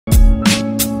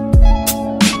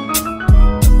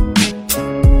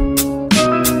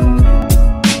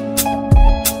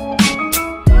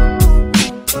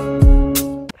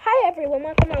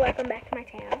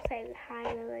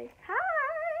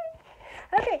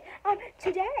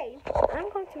Today, I'm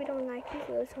going to be doing Nike,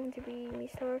 so it's going to be me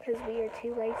star because we are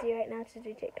too lazy right now to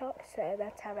do TikTok, so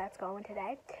that's how that's going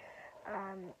today.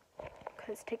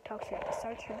 Because TikToks, you have to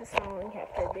search for the song, you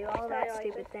have to do all that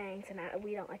stupid things, and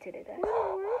we don't like to do that.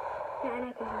 Yeah, I know,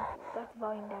 because you got the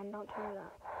volume down, don't turn it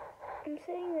up. I'm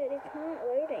saying that it's not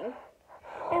loading.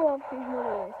 Oh, well,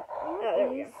 there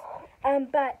we go.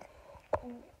 But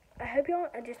I hope you all,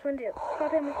 I just wanted to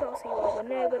pop in with y'all so you all would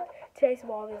know what today's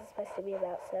vlog is supposed to be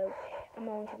about, so I'm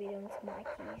going to be doing some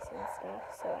Nikes and stuff,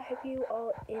 so I hope you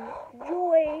all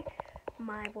enjoy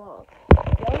my vlog.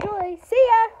 If y'all enjoy, see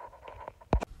ya!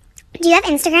 Do you have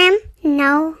Instagram?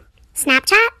 No.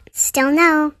 Snapchat? Still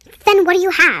no. Then what do you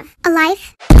have? A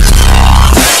life?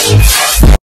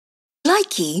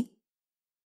 Likey.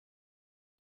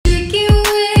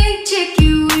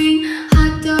 Chicken wing,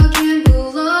 hot dog and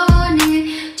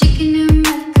bologna, chicken and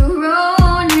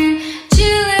macaroni,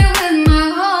 chilling with my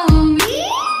homie.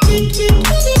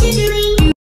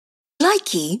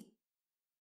 Likey.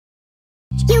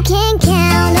 You can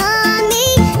count on